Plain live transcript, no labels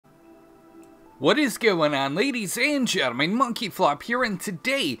What is going on, ladies and gentlemen? MonkeyFlop here, and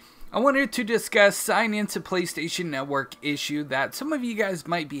today I wanted to discuss Sign Into PlayStation Network issue that some of you guys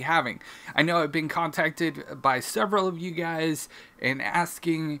might be having. I know I've been contacted by several of you guys and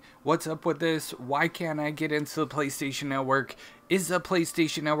asking what's up with this, why can't I get into the PlayStation Network, is the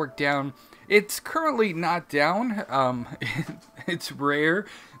PlayStation Network down? It's currently not down. It's rare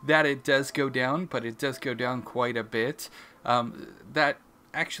that it does go down, but it does go down quite a bit. That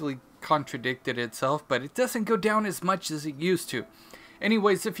actually contradicted itself, but it doesn't go down as much as it used to.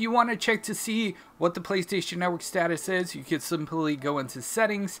 Anyways, if you want to check to see what the PlayStation Network status is, you can simply go into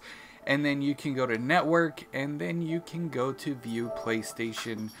settings, and then you can go to network, and then you can go to view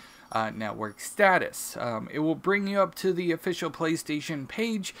PlayStation Network status. It will bring you up to the official PlayStation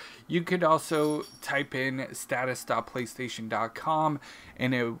page. You could also type in status.playstation.com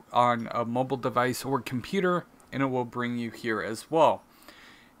and on a mobile device or computer, and it will bring you here as well.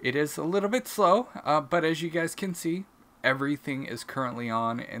 It is a little bit slow, but as you guys can see, everything is currently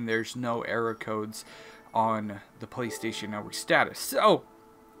on and there's no error codes on the PlayStation Network status. So,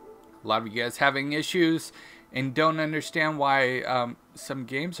 a lot of you guys having issues and don't understand why some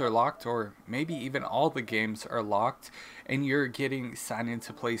games are locked, or maybe even all the games are locked, and you're getting signed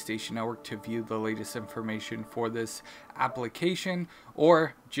into PlayStation Network to view the latest information for this application,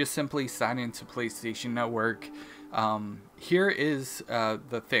 or just simply sign into PlayStation Network. Here is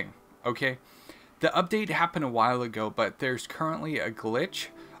the thing, okay? The update happened a while ago, but there's currently a glitch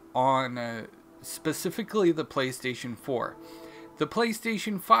on specifically the PlayStation 4. The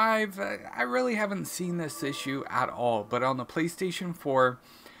PlayStation 5, I really haven't seen this issue at all, but on the PlayStation 4,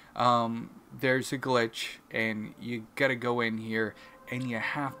 there's a glitch, and you gotta go in here, and you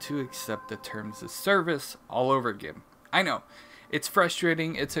have to accept the terms of service all over again. I know. It's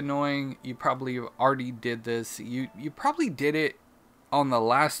frustrating, it's annoying, you probably already did this, you probably did it on the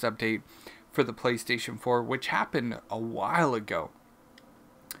last update for the PlayStation 4, which happened a while ago.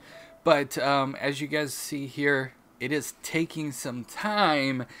 But as you guys see here, it is taking some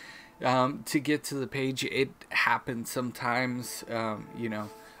time to get to the page. It happens sometimes, you know.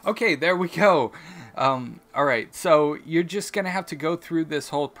 Okay, there we go. Alright, so you're just going to have to go through this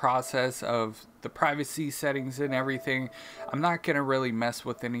whole process of the privacy settings and everything. I'm not going to really mess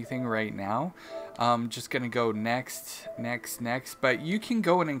with anything right now. I'm just going to go next, next, next. But you can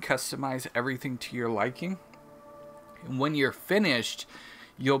go in and customize everything to your liking. And when you're finished,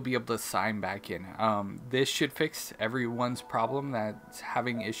 you'll be able to sign back in. This should fix everyone's problem that's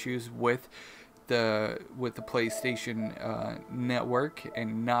having issues with the PlayStation Network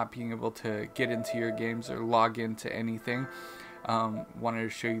and not being able to get into your games or log into anything. Wanted to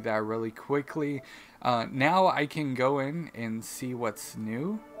show you that really quickly. Now I can go in and see what's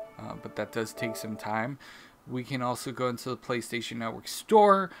new, but that does take some time. We can also go into the PlayStation Network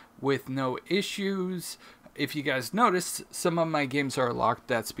store with no issues. If you guys notice, some of my games are locked.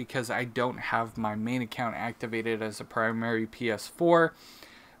 That's because I don't have my main account activated as a primary PS4.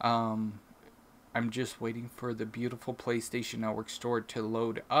 I'm just waiting for the beautiful PlayStation Network store to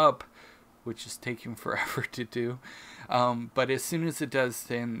load up, which is taking forever to do. But as soon as it does,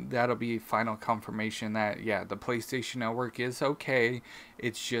 then that'll be final confirmation that, yeah, the PlayStation Network is okay.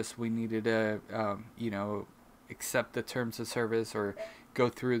 It's just we needed to, you know, accept the terms of service or go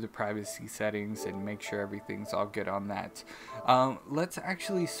through the privacy settings and make sure everything's all good on that. Let's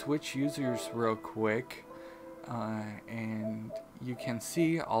actually switch users real quick. And you can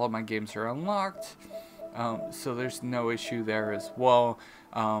see all of my games are unlocked, so there's no issue there as well.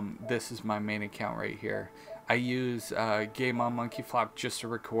 This is my main account right here. I use Game on MonkeyFlop just to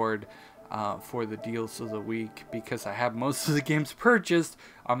record for the deals of the week because I have most of the games purchased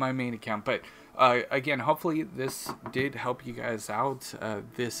on my main account. But again, hopefully this did help you guys out.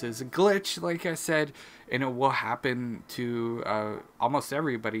 This is a glitch, like I said, and it will happen to almost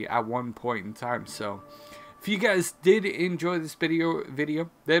everybody at one point in time. So if you guys did enjoy this video, if you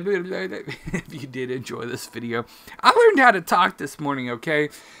did enjoy this video, I learned how to talk this morning, okay?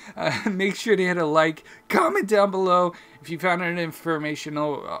 Make sure to hit a like, comment down below. If you found it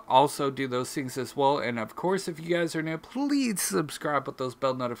informational, also do those things as well. And of course, if you guys are new, please subscribe with those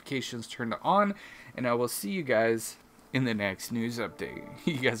bell notifications turned on. And I will see you guys in the next news update.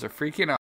 You guys are freaking out.